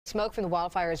Smoke from the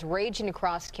wildfires raging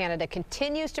across Canada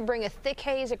continues to bring a thick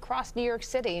haze across New York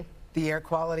City. The air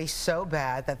quality so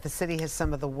bad that the city has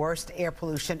some of the worst air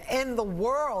pollution in the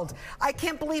world. I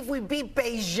can't believe we beat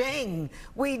Beijing.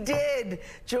 We did.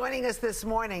 Joining us this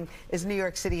morning is New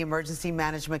York City Emergency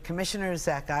Management Commissioner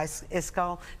Zach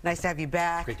Iscol. Nice to have you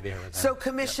back. Great to be here. So,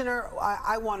 Commissioner, yep.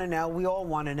 I want to know, we all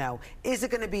want to know, is it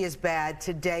going to be as bad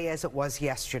today as it was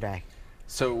yesterday?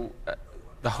 So,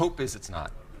 the hope is it's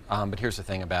not. But here's the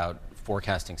thing about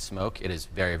forecasting smoke. It is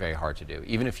very, very hard to do.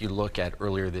 Even if you look at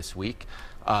earlier this week,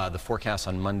 the forecast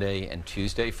on Monday and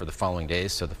Tuesday for the following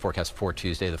days, so the forecast for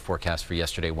Tuesday, the forecast for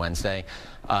yesterday, Wednesday,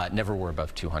 never were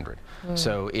above 200.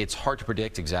 So it's hard to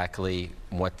predict exactly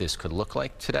what this could look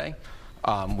like today.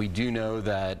 We do know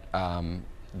that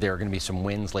there are going to be some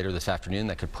winds later this afternoon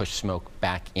that could push smoke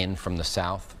back in from the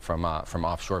south, from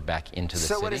offshore back into the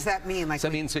city. So what does that mean? So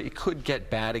that means that it could get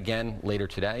bad again later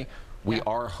today. We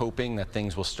are hoping that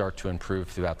things will start to improve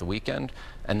throughout the weekend,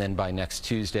 and then by next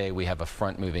Tuesday we have a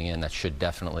front moving in that should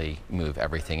definitely move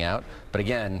everything out. But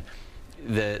again,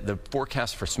 the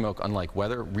forecast for smoke, unlike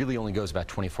weather, really only goes about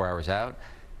 24 hours out.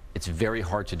 It's very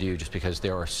hard to do just because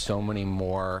there are so many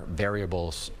more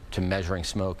variables to measuring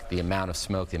smoke, the amount of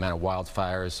smoke, the amount of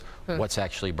wildfires, what's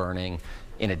actually burning,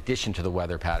 in addition to the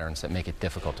weather patterns that make it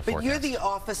difficult to forecast. But you're the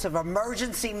Office of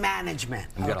Emergency Management.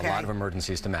 We've got a lot of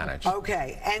emergencies to manage.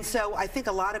 Okay, and so I think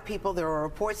a lot of people, there are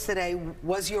reports today,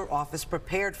 was your office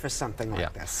prepared for something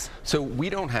like this? So we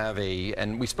don't have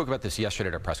and we spoke about this yesterday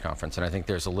at our press conference, and I think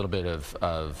there's a little bit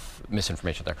of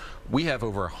misinformation there. We have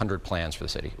over 100 plans for the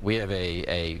city. We have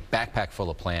a backpack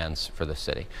full of plans for the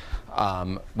city.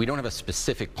 We don't have a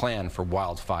specific plan for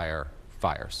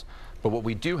fires. But what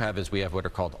we do have is we have what are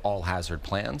called all-hazard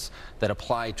plans that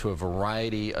apply to a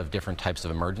variety of different types of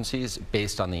emergencies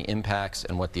based on the impacts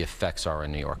and what the effects are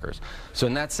on New Yorkers. So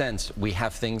in that sense, we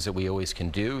have things that we always can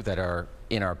do that are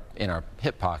in our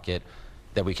hip pocket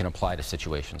that we can apply to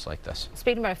situations like this.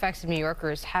 Speaking about effects of New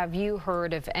Yorkers, have you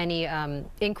heard of any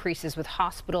increases with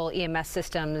hospital EMS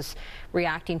systems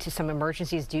reacting to some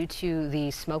emergencies due to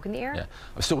the smoke in the air? Yeah,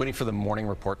 I'm still waiting for the morning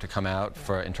report to come out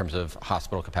in terms of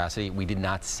hospital capacity. We did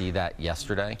not see that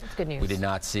yesterday. That's good news. We did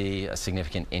not see a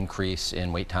significant increase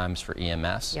in wait times for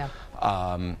EMS. Yeah.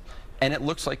 And it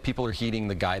looks like people are heeding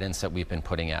the guidance that we've been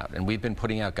putting out. And we've been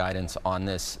putting out guidance on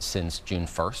this since June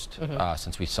 1st,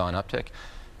 since we saw an uptick.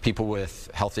 People with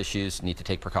health issues need to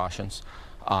take precautions.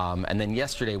 And then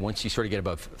yesterday, once you sort of get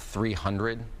above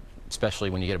 300,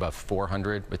 especially when you get above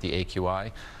 400 with the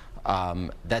AQI,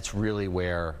 that's really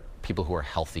where people who are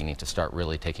healthy need to start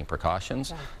really taking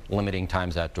precautions, limiting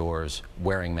times outdoors,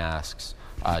 wearing masks,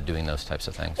 doing those types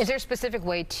of things. Is there a specific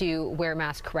way to wear a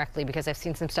mask correctly? Because I've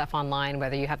seen some stuff online,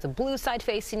 whether you have the blue side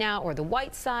facing out or the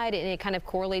white side, and it kind of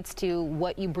correlates to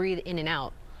what you breathe in and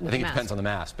out. I think it depends on the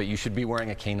mask, but you should be wearing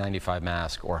a K95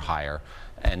 mask or higher,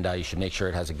 and you should make sure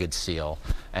it has a good seal,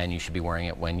 and you should be wearing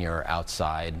it when you're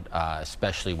outside,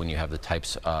 especially when you have the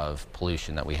types of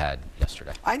pollution that we had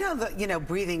yesterday. I know that, you know,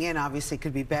 breathing in obviously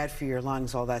could be bad for your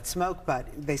lungs, all that smoke, but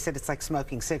they said it's like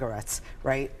smoking cigarettes,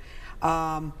 right?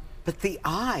 But the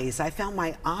eyes, I found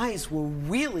my eyes were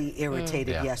really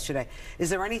irritated yesterday. Is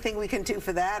there anything we can do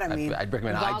for that? I mean, I'd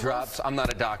recommend eye drops. I'm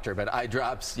not a doctor, but eye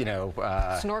drops, you know.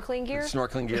 Snorkeling gear?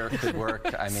 Snorkeling gear could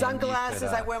work. I mean,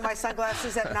 sunglasses. I wear my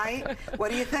sunglasses at night. What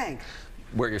do you think?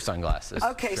 Wear your sunglasses.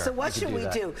 Okay, sure. So what should we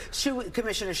do?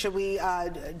 Commissioner, should we,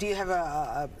 do you have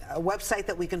a website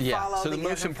that we can follow? So the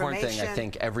most important thing I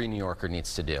think every New Yorker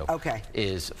needs to do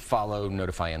is follow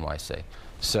Notify NYC.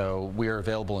 So we are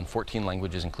available in 14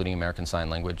 languages, including American Sign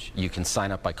Language. You can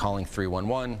sign up by calling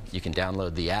 311. You can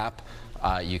download the app.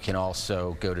 You can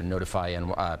also go to nyc.gov/notify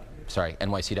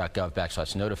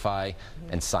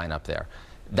and sign up there.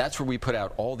 That's where we put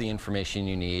out all the information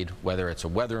you need, whether it's a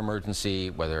weather emergency,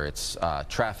 whether it's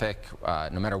traffic,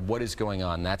 no matter what is going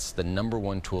on. That's the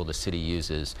 #1 tool the city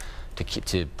uses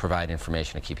to provide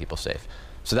information to keep people safe.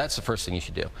 So that's the first thing you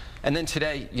should do. And then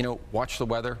today, you know, watch the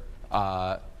weather.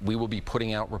 We will be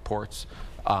putting out reports.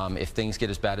 If things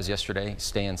get as bad as yesterday,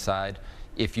 stay inside.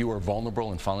 If you are vulnerable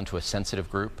and fall into a sensitive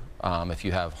group, if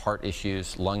you have heart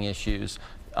issues, lung issues,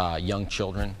 young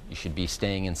children, you should be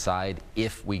staying inside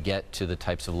if we get to the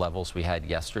types of levels we had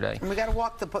yesterday. And we got to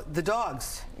walk the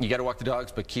dogs. You got to walk the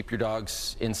dogs, but keep your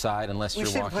dogs inside unless you're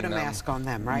walking them. We should put a mask on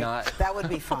them, right? That would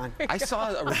be fun. I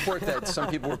saw a report that some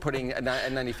people were putting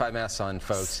N95 masks on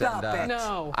folks. Stop it.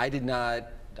 No. I did not.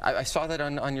 I saw that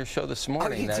on your show this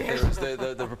morning, that there was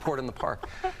the report in the park.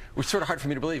 It was sort of hard for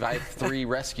me to believe. I have 3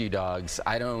 rescue dogs.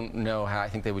 I don't know how. I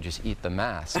think they would just eat the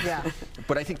mask. Yeah.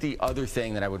 But I think the other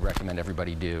thing that I would recommend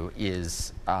everybody do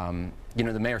is, you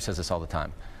know, the mayor says this all the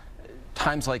time.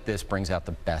 times like this brings out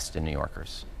the best in New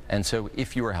Yorkers. And so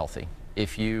if you are healthy,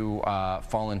 if you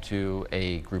fall into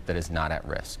a group that is not at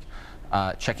risk,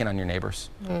 check in on your neighbors,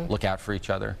 look out for each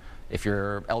other. If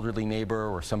your elderly neighbor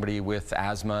or somebody with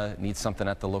asthma needs something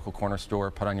at the local corner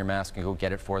store, put on your mask and go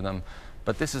get it for them.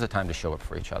 But this is a time to show up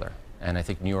for each other. And I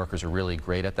think New Yorkers are really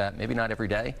great at that. Maybe not every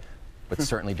day, but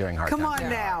certainly during hard times. Come on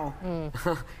now.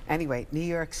 Anyway, New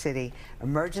York City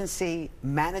Emergency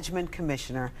Management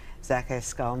Commissioner Zach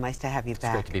Iscol, nice to have you back.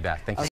 It's great to be back. Thank you.